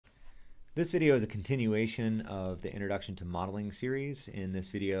This video is a continuation of the Introduction to Modeling series. In this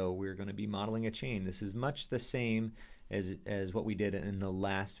video, we're going to be modeling a chain. This is much the same as what we did in the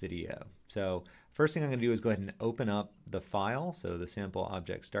last video. So first thing I'm going to do is go ahead and open up the file, so the sample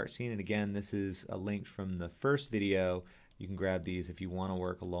object start scene. And again, this is a link from the first video. You can grab these if you want to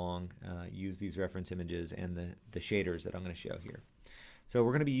work along, use these reference images and the shaders that I'm going to show here. So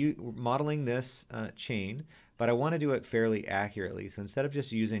we're going to be modeling this chain, but I want to do it fairly accurately. So instead of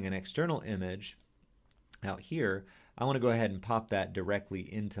just using an external image out here, I want to go ahead and pop that directly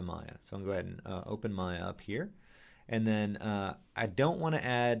into Maya. So I'm going to go ahead and open Maya up here. And then I don't want to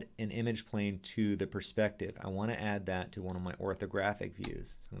add an image plane to the perspective. I want to add that to one of my orthographic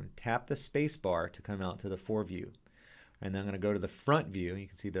views. So I'm going to tap the space bar to come out to the fore-view. And then I'm going to go to the front view. You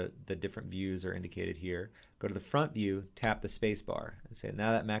can see the different views are indicated here. Go to the front view, tap the space bar, and say,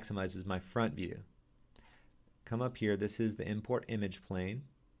 now that maximizes my front view. Come up here, this is the import image plane.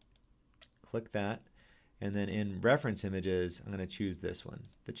 Click that, and then in reference images, I'm going to choose this one,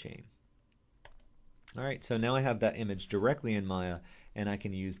 the chain. All right, so now I have that image directly in Maya, and I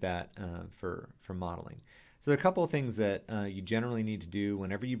can use that for modeling. So there are a couple of things that you generally need to do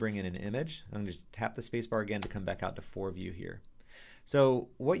whenever you bring in an image. I'm going to just tap the spacebar again to come back out to fore-view here. So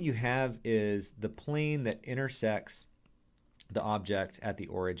what you have is the plane that intersects the object at the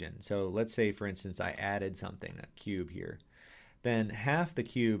origin. So let's say, for instance, I added something, a cube here. Then half the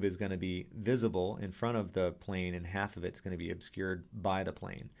cube is going to be visible in front of the plane, and half of it's going to be obscured by the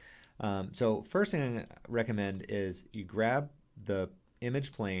plane. So first thing I recommend is you grab the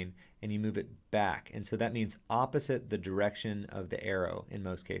image plane and you move it back, and so that means opposite the direction of the arrow in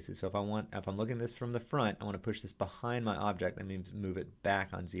most cases. So if I'm looking at this from the front, I want to push this behind my object. That means move it back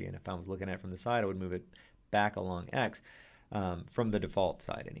on Z, and if I was looking at it from the side, I would move it back along X, from the default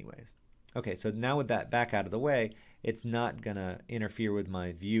side anyways. Okay, so now with that back out of the way, it's not gonna interfere with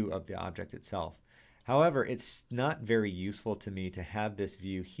my view of the object itself. However, it's not very useful to me to have this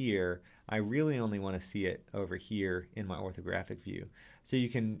view here. I really only want to see it over here in my orthographic view. So you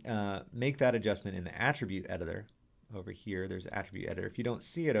can make that adjustment in the attribute editor. Over here, there's the attribute editor. If you don't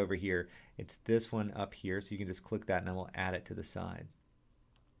see it over here, it's this one up here. So you can just click that and I will add it to the side.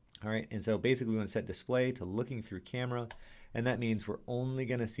 All right, and so basically we want to set display to looking through camera, and that means we're only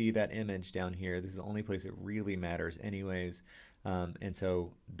going to see that image down here. This is the only place it really matters anyways. And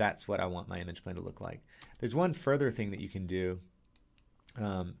so that's what I want my image plane to look like. There's one further thing that you can do,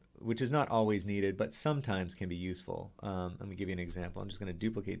 which is not always needed, but sometimes can be useful. Let me give you an example. I'm just going to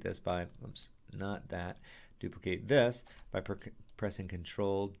duplicate this by, oops, not that, duplicate this by pressing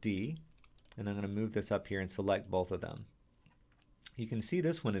Control D, and I'm going to move this up here and select both of them. You can see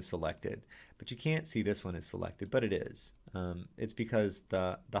this one is selected, but you can't see this one is selected, but it is. It's because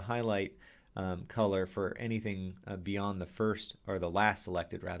the highlight color for anything beyond the first or the last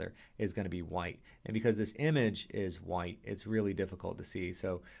selected rather is going to be white, and because this image is white, it's really difficult to see.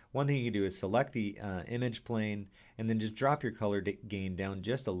 So one thing you can do is select the image plane and then just drop your color gain down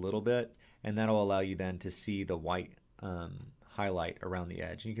just a little bit, and that'll allow you then to see the white highlight around the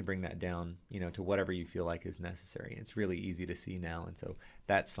edge. And you can bring that down, to whatever you feel like is necessary. It's really easy to see now, and so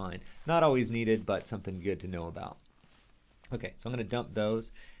that's fine. Not always needed, but something good to know about. Okay, so I'm going to dump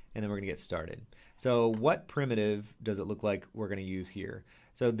those, and then we're going to get started. So what primitive does it look like we're going to use here?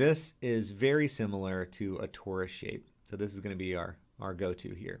 So this is very similar to a torus shape. So this is going to be our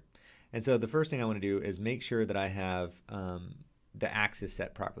go-to here. And so the first thing I want to do is make sure that I have the axis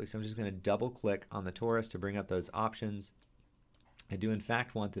set properly. So I'm just going to double click on the torus to bring up those options. I do in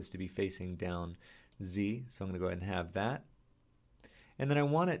fact want this to be facing down Z, so I'm going to go ahead and have that. And then I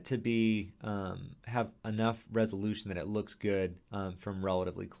want it to be have enough resolution that it looks good from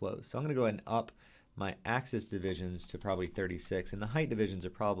relatively close. So I'm going to go ahead and up my axis divisions to probably 36, and the height divisions are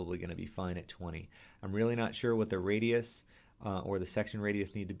probably going to be fine at 20. I'm really not sure what the radius or the section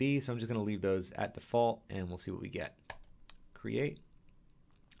radius need to be, so I'm just going to leave those at default, and we'll see what we get. Create.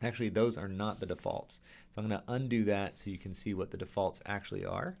 Actually, those are not the defaults. So I'm going to undo that so you can see what the defaults actually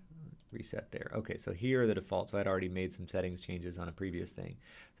are. Reset there. Okay, so here are the defaults. So I'd already made some settings changes on a previous thing.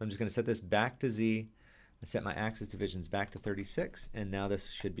 So I'm just going to set this back to Z. I set my axis divisions back to 36, and now this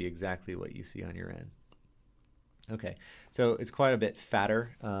should be exactly what you see on your end. Okay, so it's quite a bit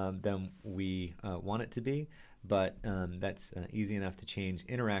fatter than we want it to be, but that's easy enough to change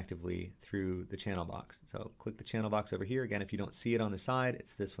interactively through the channel box. So click the channel box over here. Again, if you don't see it on the side,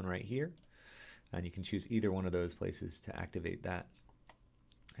 it's this one right here, and you can choose either one of those places to activate that.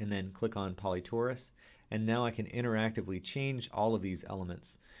 And then click on Polytorus, and now I can interactively change all of these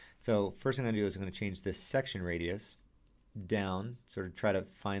elements. So first thing I'm going to do is I'm going to change this section radius down, sort of try to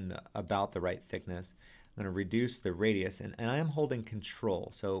find about the right thickness. I'm going to reduce the radius, and I am holding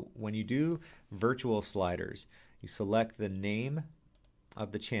control. So when you do virtual sliders, you select the name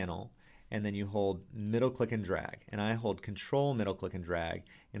of the channel, and then you hold middle click and drag. And I hold control middle click and drag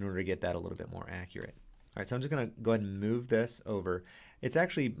in order to get that a little bit more accurate. All right, so I'm just going to go ahead and move this over. It's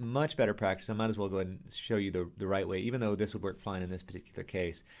actually much better practice. I might as well go ahead and show you the right way, even though this would work fine in this particular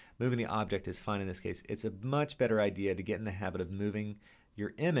case. Moving the object is fine in this case. It's a much better idea to get in the habit of moving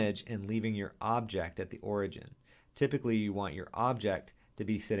your image and leaving your object at the origin. Typically, you want your object to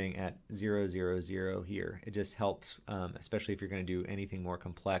be sitting at 0, 0, 0 here. It just helps, especially if you're going to do anything more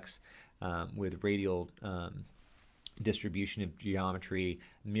complex with radial distribution of geometry,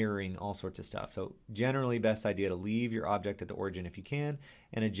 mirroring, all sorts of stuff. So generally best idea to leave your object at the origin if you can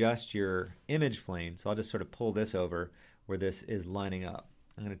and adjust your image plane. So I'll just sort of pull this over where this is lining up.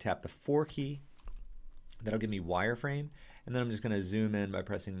 I'm going to tap the 4 key. That'll give me wireframe, and then I'm just going to zoom in by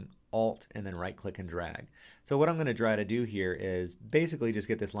pressing Alt and then right click and drag. So what I'm going to try to do here is basically just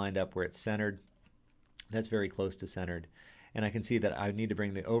get this lined up where it's centered. That's very close to centered. And I can see that I need to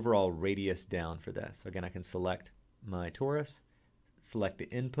bring the overall radius down for this. So again, I can select my torus, select the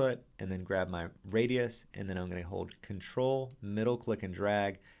input, and then grab my radius, and then I'm going to hold control, middle click and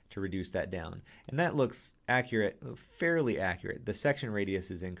drag to reduce that down. And that looks accurate, fairly accurate. The section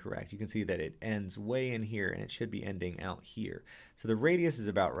radius is incorrect. You can see that it ends way in here and it should be ending out here. So the radius is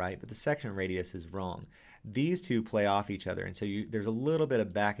about right, but the section radius is wrong. These two play off each other, and so there's a little bit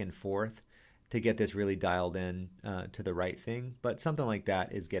of back and forth to get this really dialed in to the right thing, but something like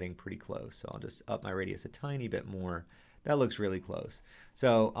that is getting pretty close. So I'll just up my radius a tiny bit more. That looks really close.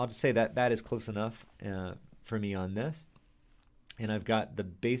 So I'll just say that that is close enough for me on this. And I've got the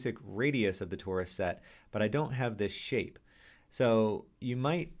basic radius of the torus set, but I don't have this shape. So you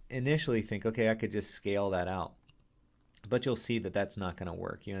might initially think, okay, I could just scale that out. But you'll see that that's not going to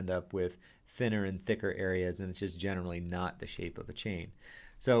work. You end up with thinner and thicker areas, and it's just generally not the shape of a chain.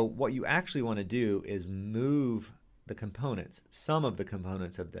 So what you actually want to do is move the components, some of the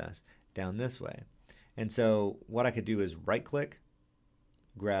components of this, down this way. And so what I could do is right click,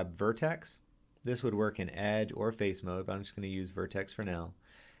 grab vertex. This would work in edge or face mode, but I'm just going to use vertex for now.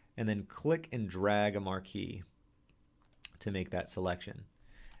 And then click and drag a marquee to make that selection.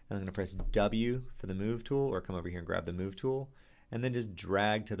 And I'm going to press W for the move tool, or come over here and grab the move tool, and then just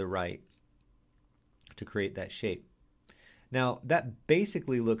drag to the right to create that shape. Now that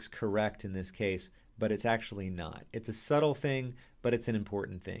basically looks correct in this case, but it's actually not. It's a subtle thing, but it's an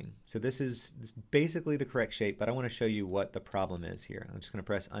important thing. So this is basically the correct shape, but I want to show you what the problem is here. I'm just going to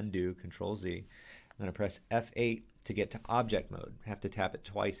press undo, Control Z. I'm going to press F8 to get to object mode. I have to tap it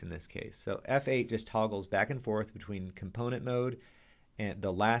twice in this case. So F8 just toggles back and forth between component mode and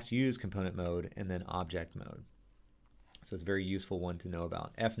the last used component mode and then object mode. So it's a very useful one to know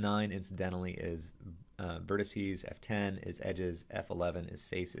about. F9 incidentally is vertices, F10 is edges, F11 is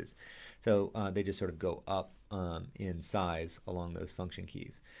faces. So they just sort of go up in size along those function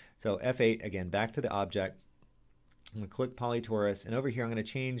keys. So F8, again, back to the object. I'm going to click polytorus, and over here I'm going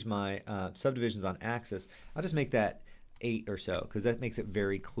to change my subdivisions on axis. I'll just make that 8 or so, because that makes it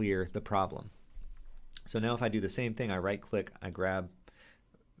very clear the problem. So now if I do the same thing, I right click, I grab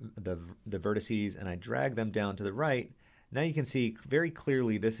the vertices, and I drag them down to the right. Now you can see very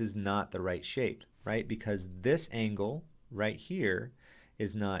clearly this is not the right shape, right? Because this angle right here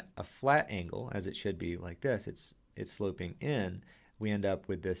is not a flat angle as it should be like this. It's sloping in. We end up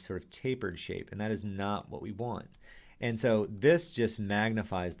with this sort of tapered shape, and that is not what we want. And so this just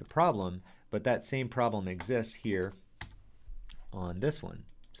magnifies the problem, but that same problem exists here on this one.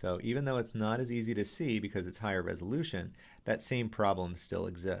 So even though it's not as easy to see because it's higher resolution, that same problem still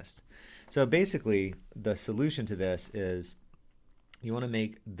exists. So basically, the solution to this is you want to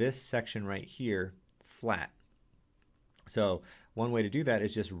make this section right here flat. So one way to do that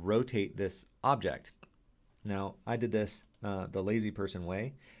is just rotate this object. Now, I did this the lazy person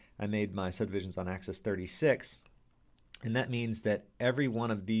way. I made my subdivisions on axis 36, and that means that every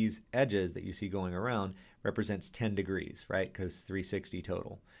one of these edges that you see going around represents 10 degrees, right? Because 360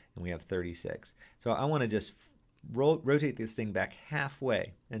 total, and we have 36. So I want to just rotate this thing back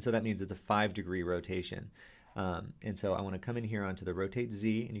halfway, and so that means it's a 5-degree rotation. And so I want to come in here onto the rotate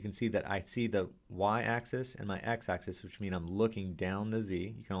Z, and you can see that I see the y-axis and my x-axis, which mean I'm looking down the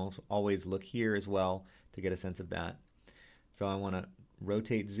Z. You can also always look here as well to get a sense of that. So I want to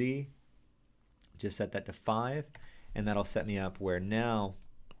rotate Z, just set that to 5, and that'll set me up where now,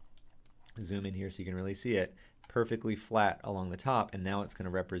 zoom in here so you can really see it, perfectly flat along the top, and now it's going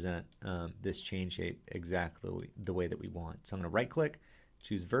to represent this chain shape exactly the way that we want. So I'm going to right click,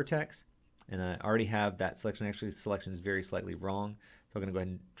 choose vertex, and I already have that selection. Actually, the selection is very slightly wrong, So I'm going to go ahead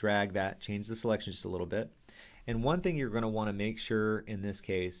and drag that, change the selection just a little bit. And one thing you're going to want to make sure in this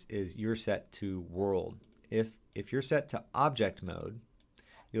case is you're set to world. If you're set to object mode,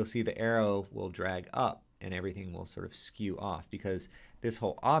 you'll see the arrow will drag up and everything will sort of skew off because this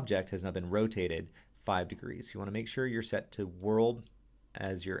whole object has now been rotated 5 degrees. You want to make sure you're set to world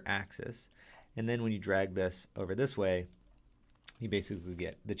as your axis. And then when you drag this over this way, you basically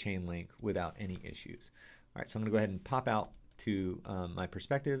get the chain link without any issues. All right, so I'm going to go ahead and pop out to my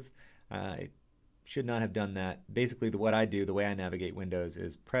perspective. I should not have done that. Basically, what I do, the way I navigate Windows,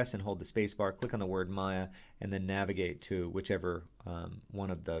 is press and hold the space bar, click on the word Maya, and then navigate to whichever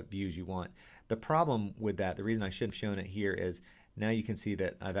one of the views you want. The problem with that, the reason I should have shown it here, is now you can see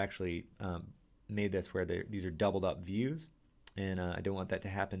that I've actually made this where these are doubled up views, and I don't want that to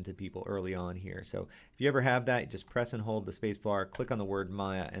happen to people early on here. So if you ever have that, just press and hold the space bar, click on the word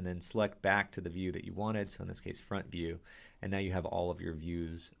Maya, and then select back to the view that you wanted, so in this case front view, and now you have all of your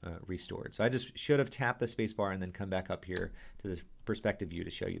views restored. So I just should have tapped the space bar and then come back up here to this perspective view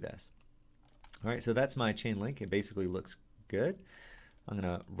to show you this. All right, so that's my chain link. It basically looks good. I'm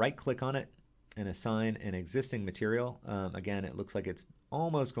going to right click on it and assign an existing material. Again, it looks like it's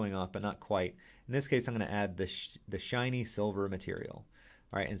almost going off, but not quite. In this case, I'm going to add the shiny silver material.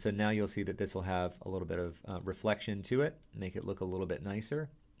 All right, and so now you'll see that this will have a little bit of reflection to it, make it look a little bit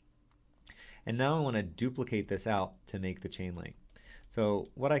nicer. And now I want to duplicate this out to make the chain link. So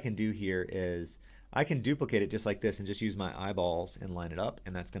what I can do here is I can duplicate it just like this and just use my eyeballs and line it up,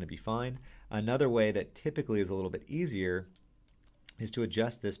 and that's going to be fine. Another way that typically is a little bit easier is to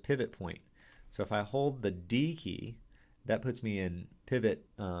adjust this pivot point. So if I hold the D key, that puts me in pivot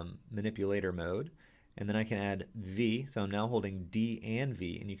manipulator mode, and then I can add V. So I'm now holding D and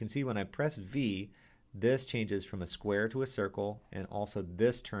V, and you can see when I press V, this changes from a square to a circle, and also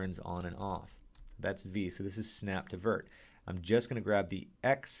this turns on and off. So that's V. So this is snap to vert. I'm just going to grab the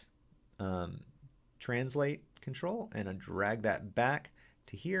X translate control and I drag that back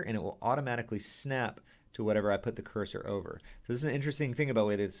to here, and it will automatically snap to whatever I put the cursor over. So this is an interesting thing about the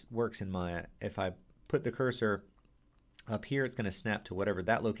way this works in Maya. If I put the cursor up here, it's going to snap to whatever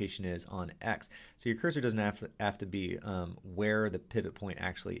that location is on X. So your cursor doesn't have to be where the pivot point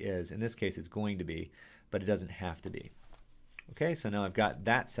actually is. In this case, it's going to be, but it doesn't have to be. Okay, so now I've got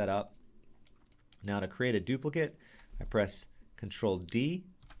that set up. Now to create a duplicate, I press Control D,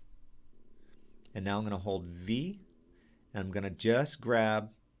 and now I'm going to hold V, and I'm going to just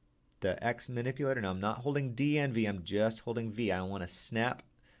grab the X manipulator. Now I'm not holding D and V, I'm just holding V. I want to snap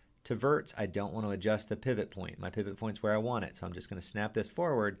to verts. I don't want to adjust the pivot point. My pivot point's where I want it, so I'm just going to snap this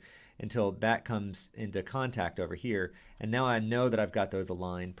forward until that comes into contact over here, and now I know that I've got those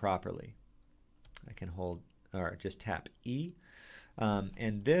aligned properly. I can hold or just tap E,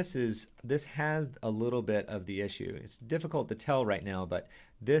 and this has a little bit of the issue. It's difficult to tell right now, but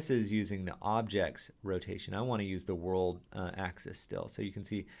this is using the object's rotation. I want to use the world axis still. So you can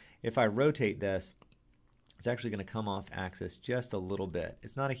see if I rotate this, it's actually going to come off axis just a little bit.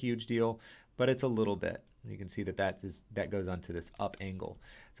 It's not a huge deal, but it's a little bit. You can see that that goes onto this up angle.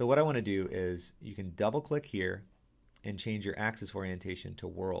 So what I want to do is you can double click here and change your axis orientation to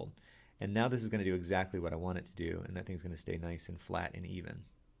world. And now this is going to do exactly what I want it to do, and that thing's going to stay nice and flat and even.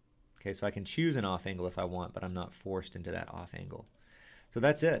 Okay, so I can choose an off angle if I want, but I'm not forced into that off angle. So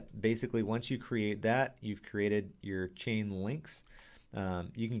that's it. Basically, once you create that, you've created your chain links.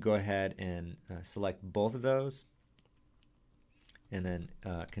 You can go ahead and select both of those, and then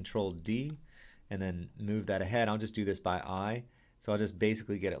Control D, and then move that ahead. I'll just do this by eye. So I'll just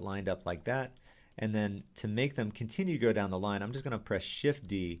basically get it lined up like that. And then to make them continue to go down the line, I'm just going to press Shift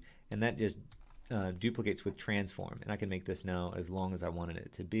D, and that just duplicates with transform. And I can make this now as long as I wanted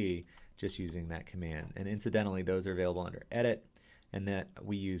it to be just using that command. And incidentally, those are available under Edit, and that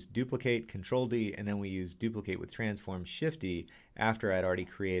we use duplicate, Control D, and then we use duplicate with transform, Shift D, after I'd already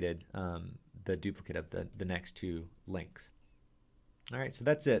created the duplicate of the next two links. All right, so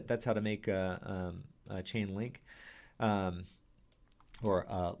that's it. That's how to make a chain link, or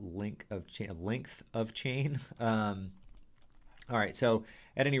a length of chain. All right, so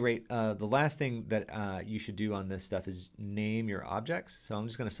at any rate, the last thing that you should do on this stuff is name your objects. So I'm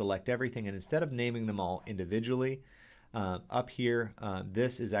just going to select everything, and instead of naming them all individually, up here,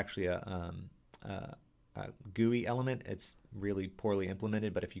 this is actually a GUI element. It's really poorly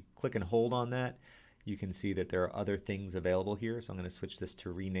implemented, but if you click and hold on that, you can see that there are other things available here. So I'm going to switch this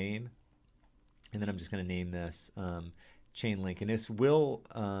to rename, and then I'm just going to name this chain link, and this will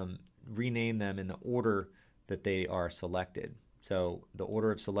rename them in the order that they are selected. So the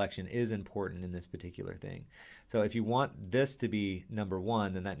order of selection is important in this particular thing. So if you want this to be number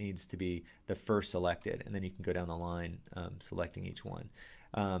 1, then that needs to be the first selected, and then you can go down the line selecting each one.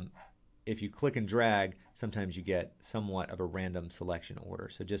 If you click and drag, sometimes you get somewhat of a random selection order.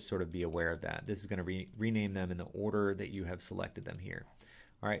 So just sort of be aware of that. This is going to rename them in the order that you have selected them here.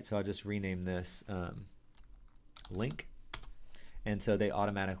 All right, so I'll just rename this link. And so they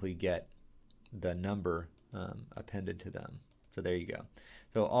automatically get the number appended to them. So there you go.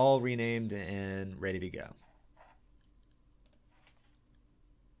 So all renamed and ready to go.